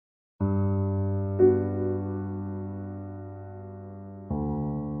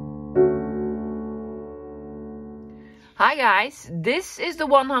Hi guys, this is the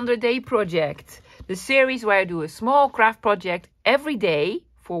 100-day project, the series where I do a small craft project every day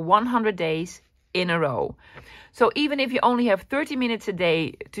for 100 days in a row. So even if you only have 30 minutes a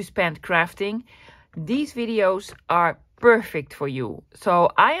day to spend crafting, these videos are perfect for you. So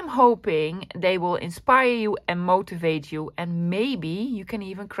I am hoping they will inspire you and motivate you, and maybe you can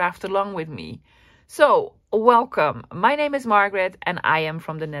even craft along with me. So welcome, my name is Margaret and I am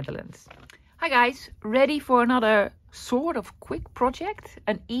from the Netherlands. Hi guys, ready for another sort of quick project,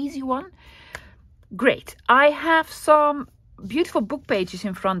 an easy one? Great. I have some beautiful book pages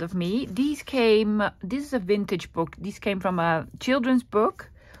in front of me. This is a vintage book. These came from a children's book.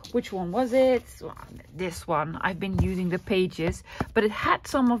 Which one was it? This one. I've been using the pages, but it had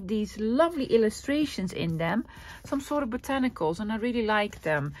some of these lovely illustrations in them, some sort of botanicals, and I really like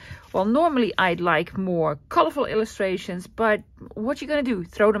them. Well, normally I'd like more colorful illustrations, but what you gonna do?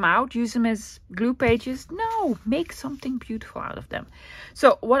 Throw them out? Use them as glue pages? No, make something beautiful out of them.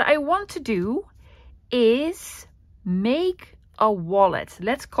 So what I want to do is make a wallet.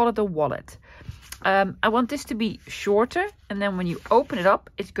 Let's call it a wallet. I want this to be shorter, and then when you open it up,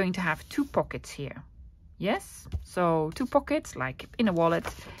 it's going to have two pockets here. Yes, so two pockets like in a wallet,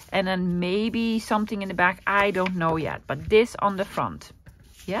 and then maybe something in the back. I don't know yet, but this on the front.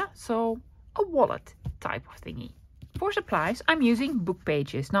 Yeah, so a wallet type of thingy. For supplies, I'm using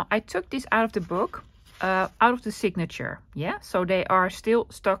Bookpages. Now I took this out of the book, out of the signature. Yeah, so they are still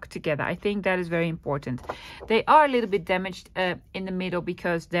stuck together. I think that is very important. They are a little bit damaged in the middle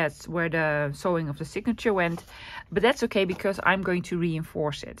because that's where the sewing of the signature went, but that's okay because I'm going to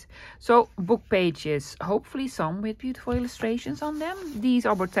reinforce it. So book pages, hopefully some with beautiful illustrations on them. These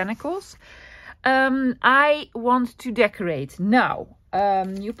are botanicals. I want to decorate now.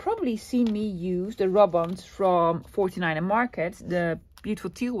 You probably seen me use the rub-ons from 49 Market, the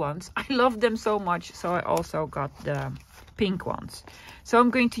beautiful teal ones. I love them so much, so I also got the pink ones. So I'm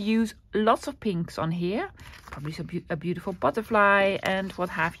going to use lots of pinks on here, probably a beautiful butterfly and what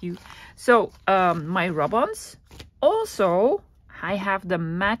have you. So my rub-ons. Also, I have the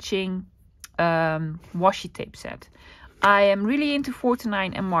matching washi tape set. I am really into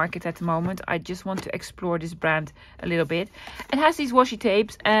 49 Market at the moment. I just want to explore this brand a little bit. It has these washi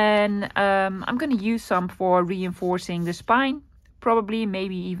tapes, and I'm going to use some for reinforcing the spine. Probably,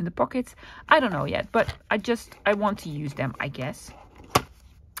 maybe even the pockets. I don't know yet, but I want to use them, I guess.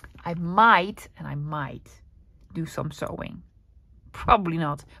 I might do some sewing. Probably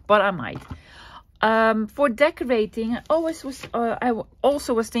not, but I might. For decorating, I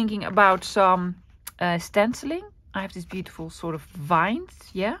also was thinking about some stenciling. I have this beautiful sort of vines,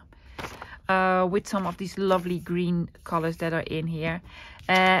 yeah, with some of these lovely green colors that are in here.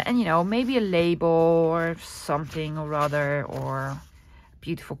 And, you know, maybe a label or something or other, or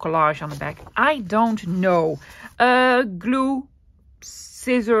beautiful collage on the back. I don't know. Glue,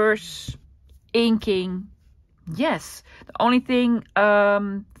 scissors, inking. Yes, the only thing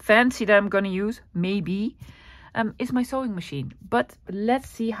fancy that I'm going to use, maybe, is my sewing machine. But let's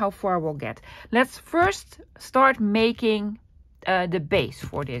see how far we'll get. Let's first start making the base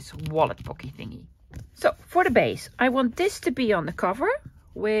for this wallet pocket thingy. So for the base, I want this to be on the cover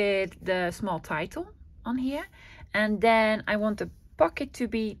with the small title on here. And then I want the pocket to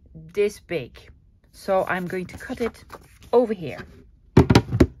be this big. So I'm going to cut it over here.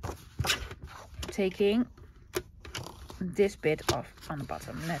 Taking this bit off on the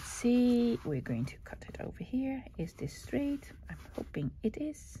bottom. Let's see. We're going to cut it over here. Is this straight? I'm hoping it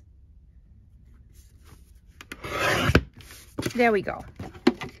is. There we go.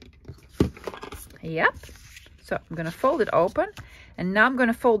 Yep. So I'm going to fold it open, and now I'm going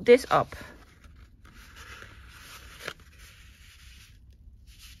to fold this up.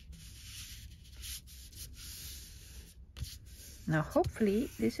 Now hopefully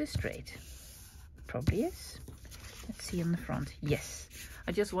this is straight. Probably is. Let's see on the front. Yes.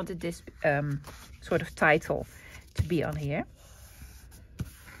 I just wanted this sort of title to be on here. It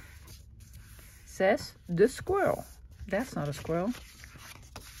says the squirrel. That's not a squirrel.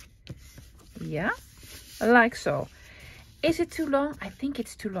 Yeah, like so. Is it too long? I think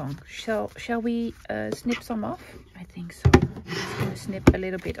it's too long. Shall we snip some off? I think so. I'm just going to snip a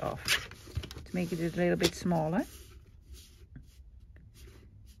little bit off to make it a little bit smaller.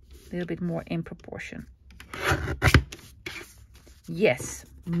 A little bit more in proportion. Yes,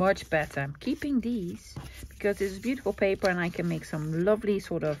 much better. I'm keeping these because this is beautiful paper, and I can make some lovely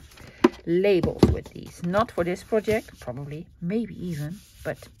sort of labels with these. Not for this project, probably, maybe even,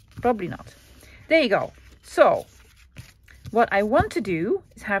 but probably not. There you go. So what I want to do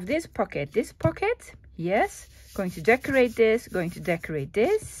is have this pocket, yes, going to decorate this,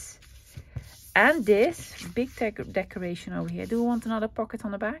 And this big decoration over here. Do we want another pocket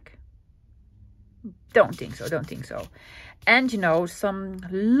on the back? Don't think so, don't think so. And you know, some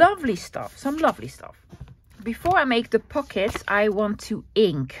lovely stuff, Before I make the pockets, I want to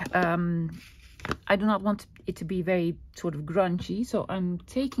ink. I do not want it to be very sort of grungy, so I'm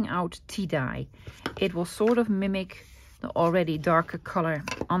taking out tea dye. It will sort of mimic the already darker color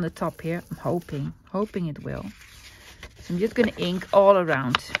on the top here. I'm hoping it will. So I'm just gonna ink all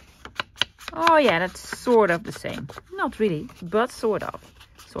around. Oh yeah, that's sort of the same. Not really, but sort of.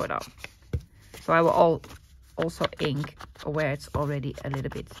 So I will also ink where it's already a little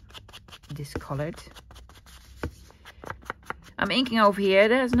bit discolored. I'm inking over here.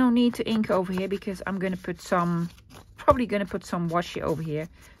 There's no need to ink over here because I'm gonna put some, probably gonna put some washi over here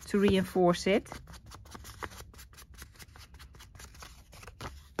to reinforce it.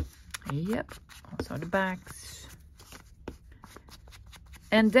 Yep, also the backs.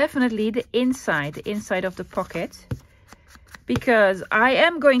 And definitely the inside of the pocket, because I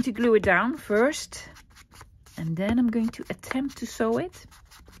am going to glue it down first and then I'm going to attempt to sew it.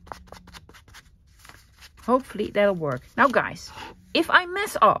 Hopefully that'll work. Now guys, if I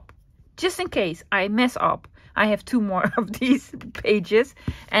mess up, just in case I mess up, I have 2 more of these pages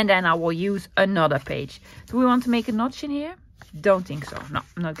and then I will use another page. Do we want to make a notch in here? Don't think so. No,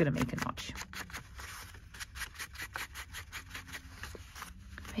 I'm not gonna make a notch.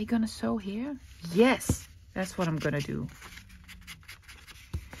 Are you gonna sew here? Yes, that's what I'm gonna do.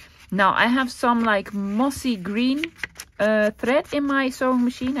 Now I have some like mossy green thread in my sewing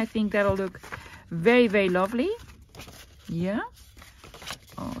machine. I think that'll look very, very lovely. Yeah.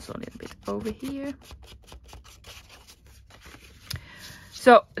 Also a little bit over here.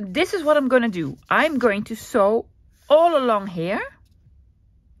 So this is what I'm gonna do. I'm going to sew all along here.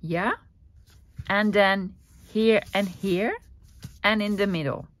 Yeah. And then here and here. And in the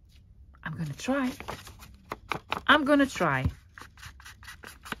middle. I'm gonna try.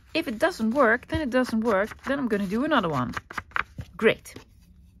 If it doesn't work, then it doesn't work. Then I'm gonna do another one. Great.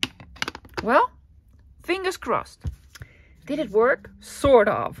 Well, fingers crossed. Did it work? Sort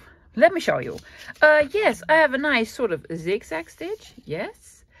of. Let me show you. Yes, I have a nice sort of zigzag stitch.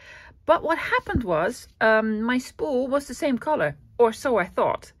 Yes. But what happened was, my spool was the same color. Or so I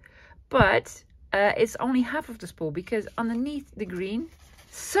thought. But it's only half of the spool, because underneath the green,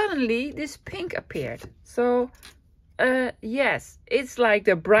 suddenly this pink appeared. So, yes, it's like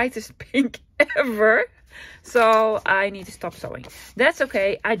the brightest pink ever. So I need to stop sewing. That's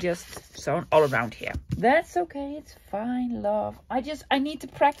okay. I just sewn all around here. That's okay. It's fine, love. I need to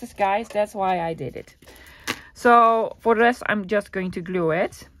practice, guys. That's why I did it. So for the rest, I'm just going to glue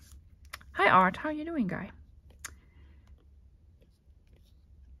it. Hi, Art. How are you doing, guy?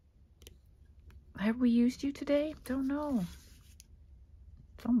 Have we used you today? Don't know.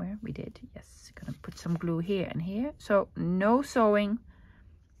 Somewhere we did. Yes. Gonna put some glue here and here. So no sewing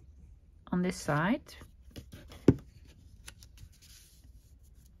on this side.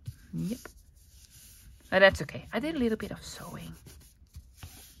 Yep. But that's okay. I did a little bit of sewing.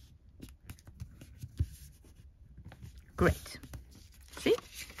 Great. See?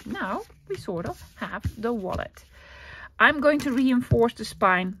 Now we sort of have the wallet. I'm going to reinforce the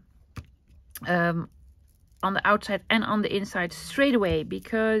spine on the outside and on the inside straight away,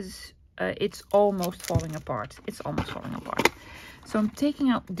 because it's almost falling apart. So I'm taking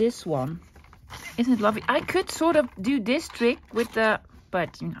out this one. Isn't it lovely? I could sort of do this trick with the,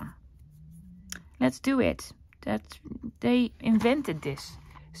 but you know, let's do it. They invented this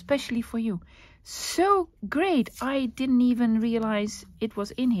especially for you. So great. I didn't even realize it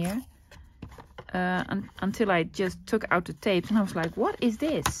was in here until I just took out the tape and I was like, what is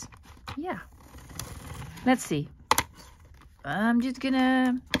this? Yeah. Let's see. I'm just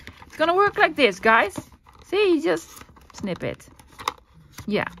it's gonna work like this, guys. See, just snip it.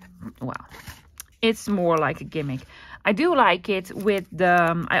 Yeah. Wow. It's more like a gimmick. I do like it with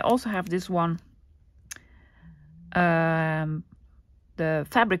the, I also have this one, the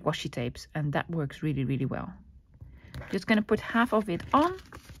fabric washi tapes, and that works really, really well. Just gonna put half of it on,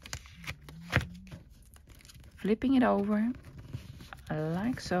 flipping it over,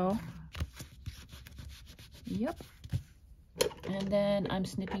 like so. Yep. And then I'm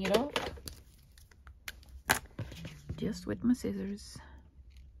snipping it off, just with my scissors.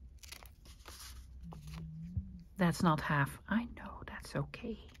 That's not half. I know, that's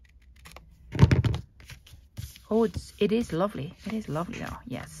okay. Oh, it is lovely. It is lovely though,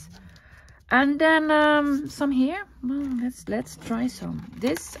 yes. And then some here. Well, let's try some.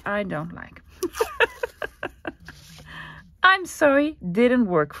 This I don't like. I'm sorry, didn't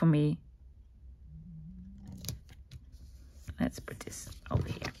work for me. Let's put this over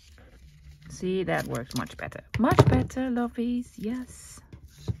here. See, that works much better. Much better, lovies. Yes.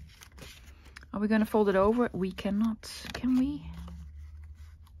 Are we going to fold it over? We cannot. Can we?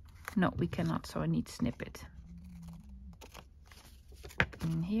 No, we cannot. So I need to snip it.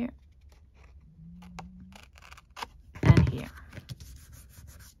 In here. And here.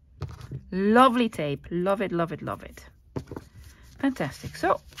 Lovely tape. Love it, love it, love it. Fantastic.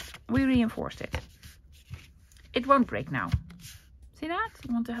 So we reinforced it. It won't break now. See that?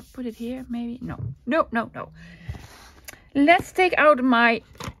 You want to put it here, maybe? No. No, no, no. Let's take out my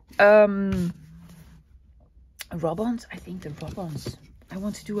rub-ons. I think the rub-ons. I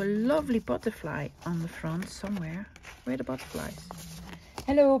want to do a lovely butterfly on the front somewhere. Where are the butterflies?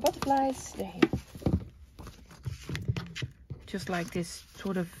 Hello, butterflies. They're here. Just like this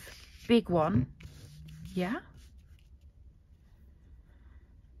sort of big one. Yeah.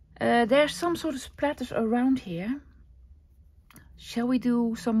 There's some sort of splatters around here. Shall we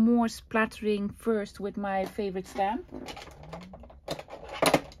do some more splattering first with my favorite stamp?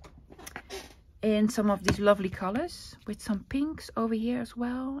 In some of these lovely colors, with some pinks over here as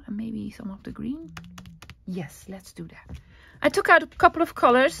well, and maybe some of the green. Yes, let's do that. I took out a couple of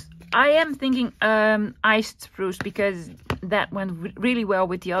colors. I am thinking iced spruce, because that went really well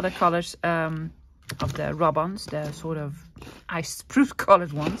with the other colors of the rub-ons, the sort of iced spruce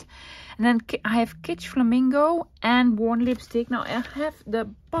colored ones. And then I have Kitsch Flamingo and Worn Lipstick. Now I have the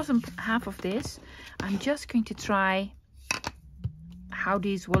bottom half of this. I'm just going to try how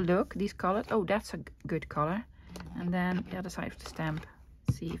these will look, these colors. Oh, that's a good color. And then the other side of the stamp.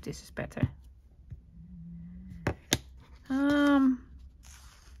 See if this is better. I'm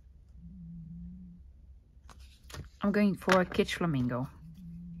going for Kitsch Flamingo.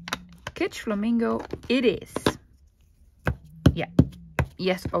 Kitsch Flamingo it is. Yeah.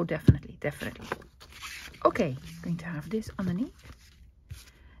 Yes, oh definitely, definitely. Okay, going to have this underneath.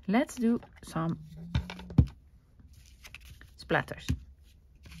 Let's do some splatters.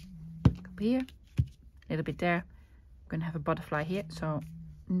 Up here, a little bit there. I'm gonna have a butterfly here, so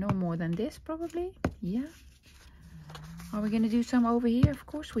no more than this probably. Yeah. Are we gonna do some over here? Of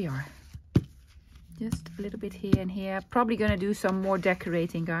course we are. Just a little bit here and here. Probably gonna do some more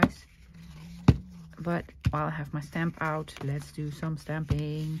decorating, guys. But while I have my stamp out, let's do some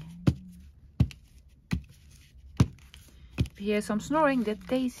stamping. If you hear some snoring, that's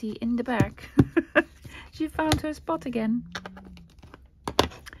Daisy in the back. She found her spot again.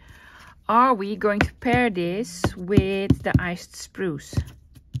 Are we going to pair this with the iced spruce?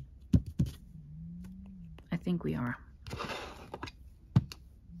 I think we are.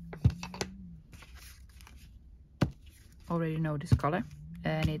 Already know this color,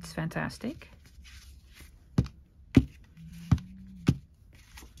 and it's fantastic.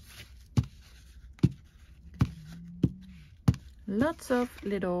 Lots of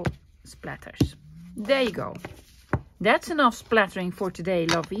little splatters. There you go. That's enough splattering for today,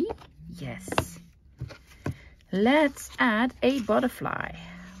 lovey. Yes. Let's add a butterfly.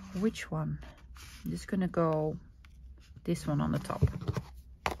 Which one? I'm just gonna go this one on the top.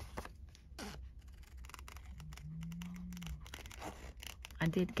 I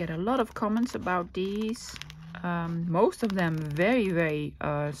did get a lot of comments about these. Most of them very, very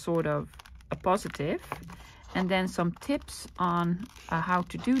sort of a positive. And then some tips on how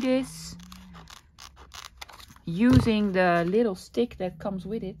to do this. Using the little stick that comes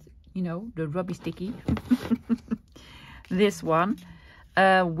with it. You know, the rubby sticky. This one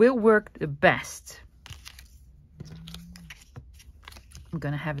will work the best. I'm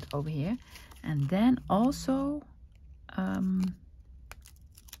gonna have it over here. And then also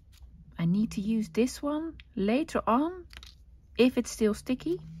I need to use this one later on if it's still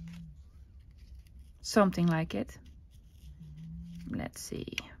sticky. Something like it. Let's see.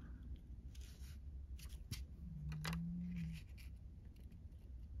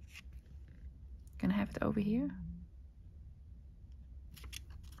 Gonna have it over here.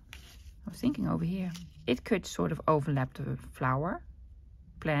 I was thinking over here. It could sort of overlap the flower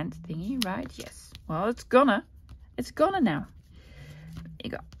plant thingy, right? Yes. Well, it's gonna now. There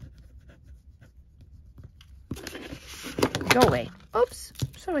you go. Go away. Oops.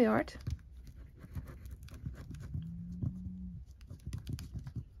 Sorry, Art.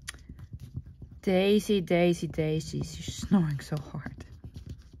 Daisy, Daisy, Daisy. She's snoring so hard.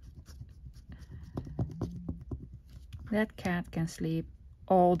 That cat can sleep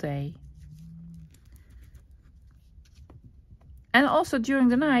all day. And also during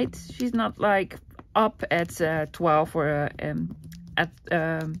the night, she's not like up at 12 or at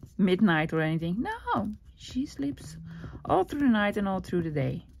midnight or anything. No, she sleeps all through the night and all through the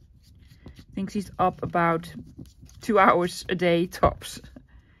day. I think she's up about 2 hours a day tops.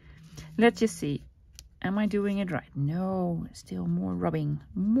 Let's just see. Am I doing it right? No, still more rubbing.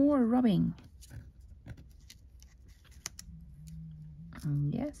 More rubbing.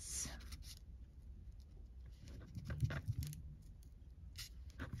 Yes.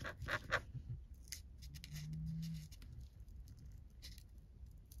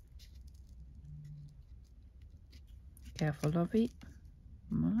 Careful, lovey.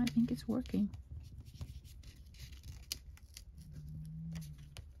 Well, I think it's working.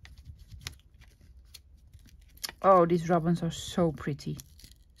 Oh, these ribbons are so pretty.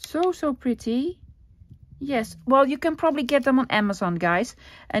 So pretty. Yes, well, you can probably get them on Amazon, guys.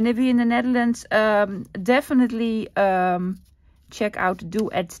 And if you're in the Netherlands, definitely check out Do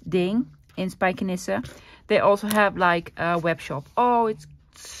Het Ding in Spijkenisse. They also have like a web shop. Oh, it's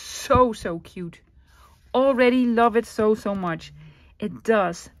so cute. Already love it so much. It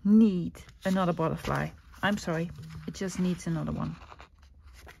does need another butterfly. I'm sorry, it just needs another one.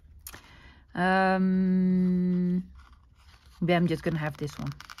 Then I'm just gonna have this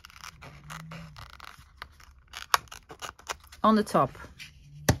one on the top.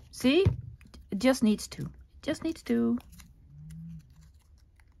 See, it just needs two. Just needs two.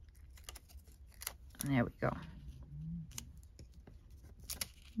 There we go.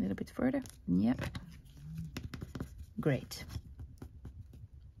 A little bit further. Yep. Great.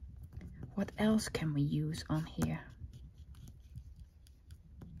 What else can we use on here?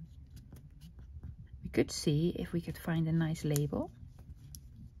 We could see if we could find a nice label.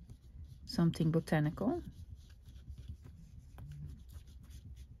 Something botanical.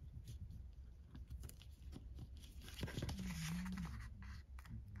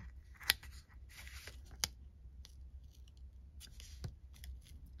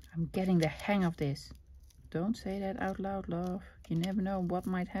 I'm getting the hang of this. Don't say that out loud, love. You never know what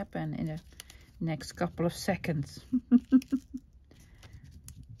might happen in the next couple of seconds.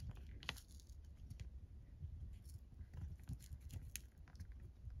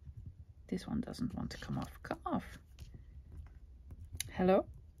 This one doesn't want to come off. Come off. Hello?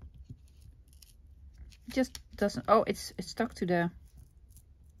 It just doesn't. Oh, it's stuck to the.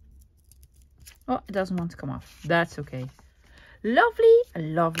 Oh, it doesn't want to come off. That's okay. Lovely,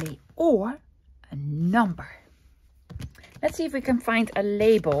 lovely. Or a number. Let's see if we can find a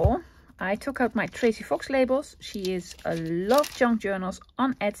label. I took out my Tracy Fox labels. She is a love junk journals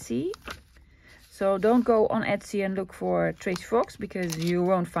on Etsy. So don't go on Etsy and look for Tracy Fox because you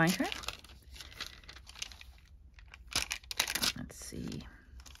won't find her. Let's see.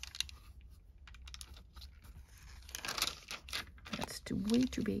 That's way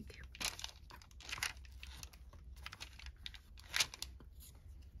too big.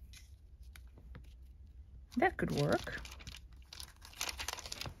 That could work.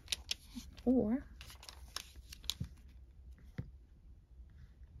 Or, is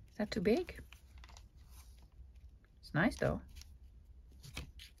that too big? It's nice though.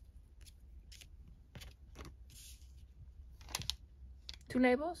 Two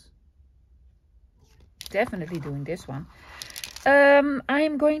labels? Definitely doing this one.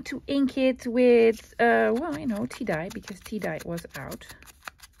 I'm going to ink it with, well, you know, tea dye, because tea dye was out.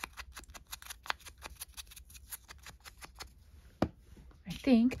 I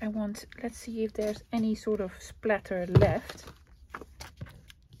think I want, let's see if there's any sort of splatter left.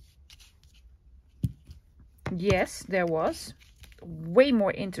 Yes, there was. Way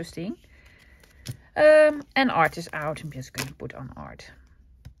more interesting. And art is out. I'm just going to put on art.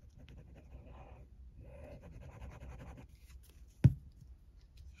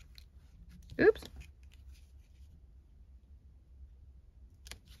 Oops.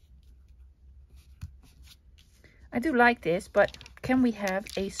 I do like this, but can we have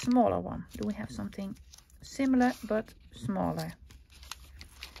a smaller one? Do we have something similar but smaller?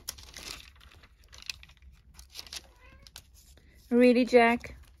 Really,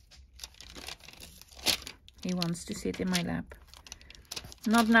 Jack? He wants to sit in my lap.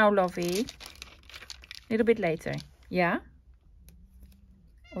 Not now, lovey. A little bit later. Yeah?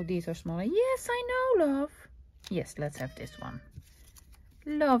 Oh, these are smaller. Yes, I know, love. Yes, let's have this one.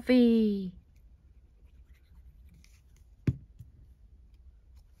 Lovey.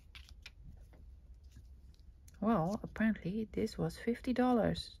 Well, apparently this was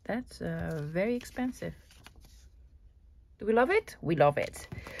 $50. That's very expensive. Do we love it? We love it.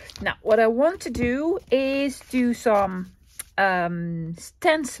 Now, what I want to do is do some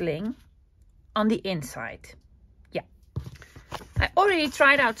stenciling on the inside. Yeah. I already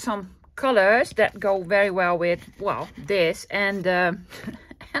tried out some colors that go very well with, well, this and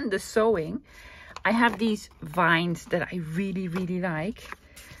and the sewing. I have these vines that I really, really like.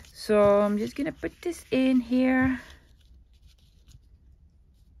 So I'm just gonna put this in here.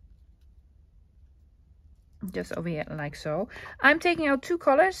 just over here like so. I'm taking out 2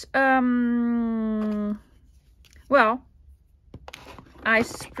 colors. Well, ice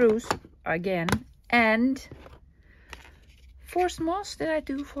spruce again, and forest moss. Did I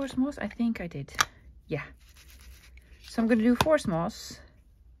do forest moss? I think I did. Yeah. So I'm going to do forest moss.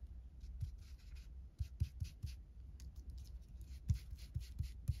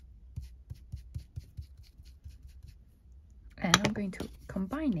 And I'm going to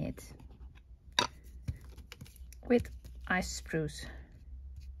combine it with ice spruce.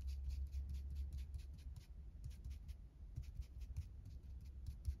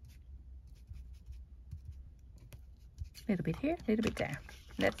 A little bit here, a little bit there.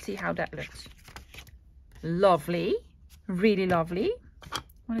 Let's see how that looks. Lovely, really lovely.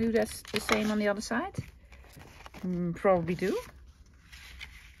 Want to do this the same on the other side? Probably do.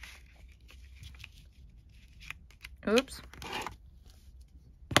 Oops.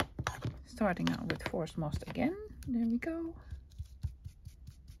 Starting out with forest moss again. There we go.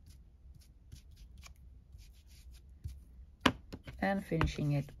 And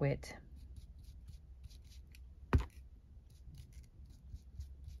finishing it with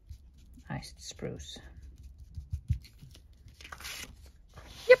iced spruce.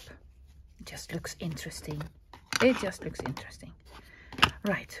 Yep. It just looks interesting. It just looks interesting.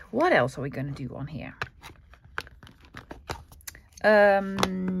 Right, what else are we going to do on here?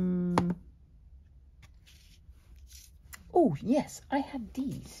 Oh, yes, I had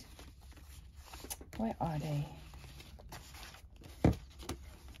these. Where are they?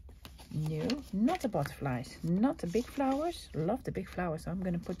 No, not the butterflies, not the big flowers. Love the big flowers, so I'm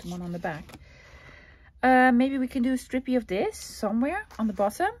going to put one on the back. Maybe we can do a strippy of this somewhere on the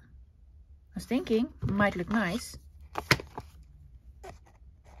bottom. I was thinking, might look nice.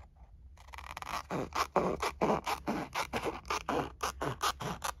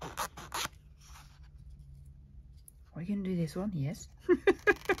 Are you going to do this one? Yes.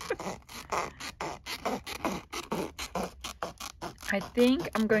 I think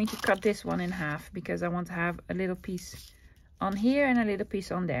I'm going to cut this one in half because I want to have a little piece on here and a little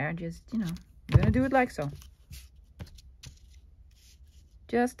piece on there. Just, you know, I'm going to do it like so.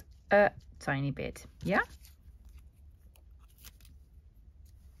 Just a tiny bit. Yeah?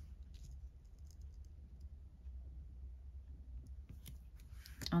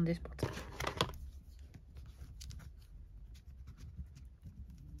 On this bottom.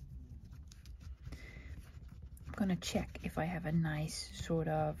 I'm gonna check if I have a nice sort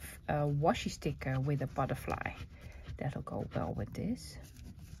of washi sticker with a butterfly. That'll go well with this.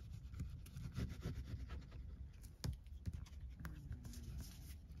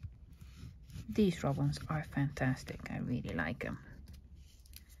 These ribbons are fantastic. I really like them.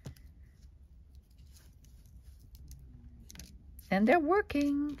 And they're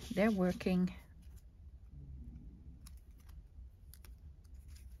working. They're working.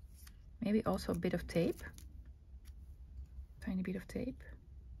 Maybe also a bit of tape. Tiny bit of tape.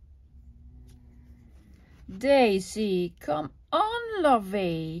 Daisy, come on,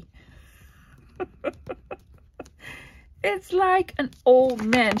 lovey. It's like an old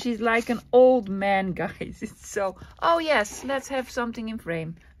man. She's like an old man, guys. It's so... Oh, yes, let's have something in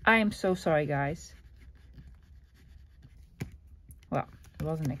frame. I am so sorry, guys. Well, it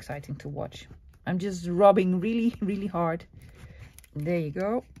wasn't exciting to watch. I'm just rubbing really, really hard. There you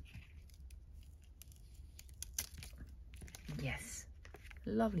go. Yes,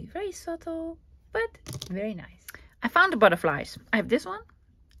 lovely, very subtle, but very nice. I found the butterflies. I have this one.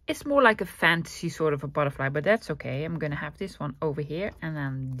 It's more like a fantasy sort of a butterfly, but that's okay. I'm gonna have this one over here, and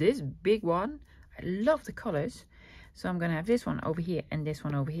then this big one. I love the colors, so I'm gonna have this one over here and this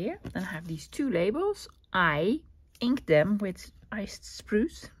one over here. Then I have these 2 labels. I inked them with iced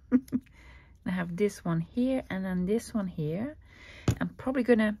spruce. I have this one here and then this one here. I'm probably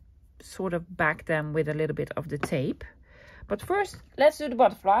gonna sort of back them with a little bit of the tape. But first, let's do the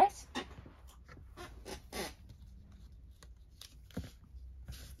butterflies.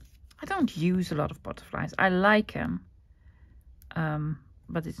 I don't use a lot of butterflies. I like them,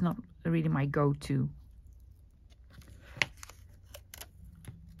 but it's not really my go-to.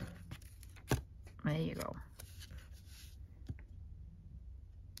 There you go.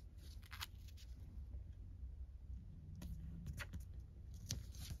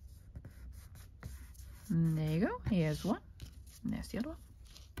 And there you go. Here's one. And there's the other one.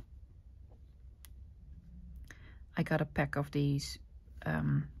 I got a pack of these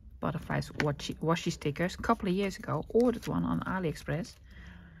butterflies washi stickers a couple of years ago. Ordered one on AliExpress.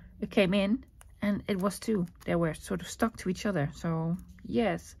 It came in and it was 2. They were sort of stuck to each other. So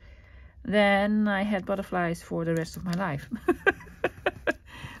yes, then I had butterflies for the rest of my life.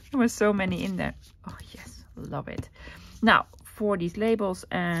 There were so many in there. Oh yes, Love it. Now for these labels,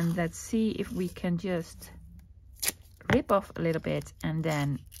 and let's see if we can just rip off a little bit and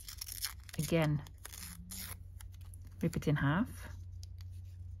then again rip it in half.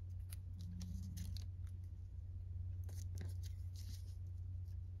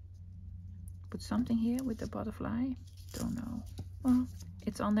 Put something here with the butterfly. Don't know. Well,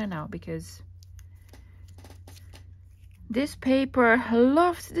 it's on there now because this paper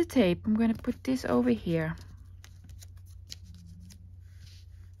loved the tape. I'm going to put this over here.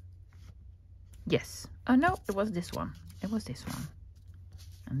 Yes. Oh no, it was this one. It was this one.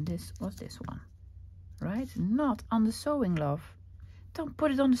 And this was this one. Right? Not on the sewing, love. Don't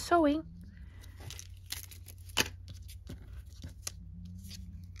put it on the sewing.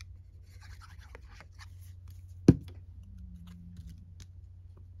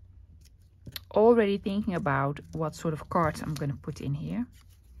 Already thinking about what sort of cards I'm going to put in here.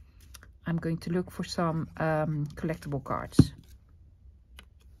 I'm going to look for some collectible cards.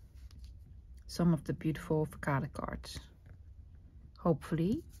 Some of the beautiful Verkade cards.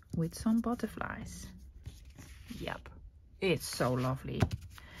 Hopefully with some butterflies. Yep, it's so lovely.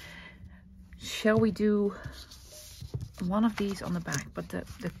 Shall we do one of these on the back, but the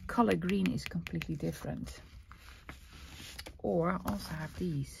color green is completely different. Or also have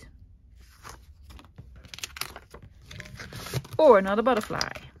these. Or another butterfly.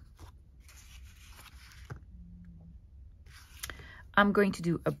 I'm going to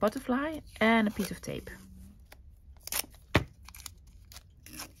do a butterfly and a piece of tape. I'm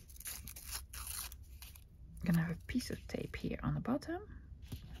gonna have a piece of tape here on the bottom.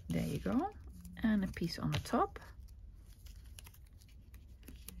 There you go. And a piece on the top.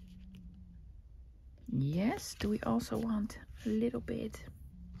 Yes, do we also want a little bit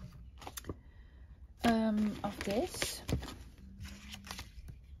of this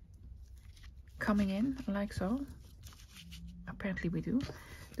coming in like so? Apparently we do.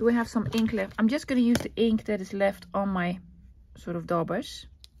 Do we have some ink left? I'm just going to use the ink that is left on my sort of daubers.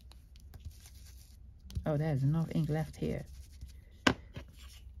 Oh, there's enough ink left here. And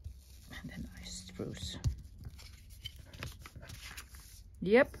then I spruce.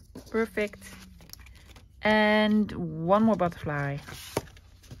 Yep, perfect. And one more butterfly.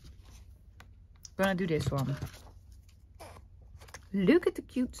 Gonna do this one. Look at the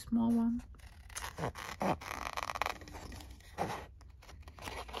cute small one.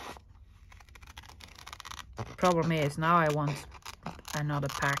 Problem is now I want another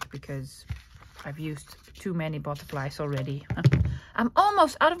pack because I've used too many butterflies already. I'm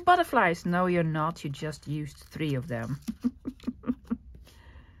almost out of butterflies. No, you're not. You just used 3 of them.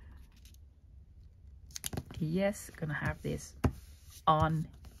 Yes, gonna have this on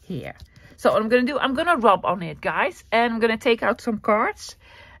here. So what I'm gonna do, I'm gonna rub on it, guys, and I'm gonna take out some cards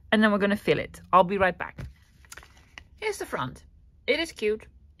and then we're gonna fill it. I'll be right back. Here's the front. It is cute,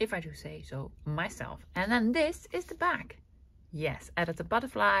 if I do say so myself. And then this is the back. Yes, added a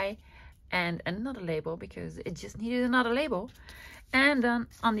butterfly and another label because it just needed another label. And then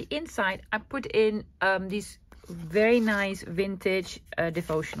on the inside, I put in these very nice vintage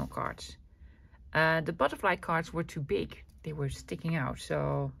devotional cards. The butterfly cards were too big. They were sticking out.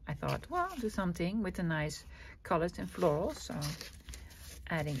 So I thought, well, I'll do something with the nice colors and florals. So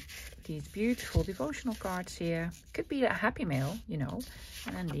adding these beautiful devotional cards here. Could be a happy mail, you know.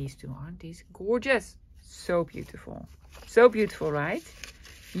 And then these two, aren't these gorgeous? So beautiful. So beautiful, right?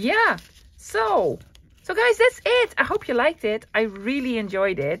 Yeah. So guys, that's it. I hope you liked it. I really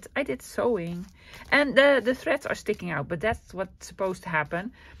enjoyed it. I did sewing. And the threads are sticking out, but that's what's supposed to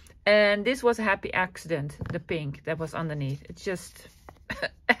happen. And this was a happy accident, the pink that was underneath. It's just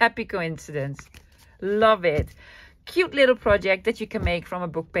a happy coincidence. Love it. Cute little project that you can make from a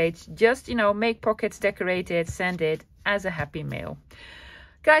book page. Just, you know, make pockets, decorate it, send it as a happy mail.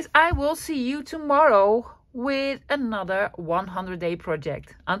 Guys, I will see you tomorrow with another 100-day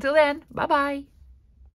project. Until then, bye-bye.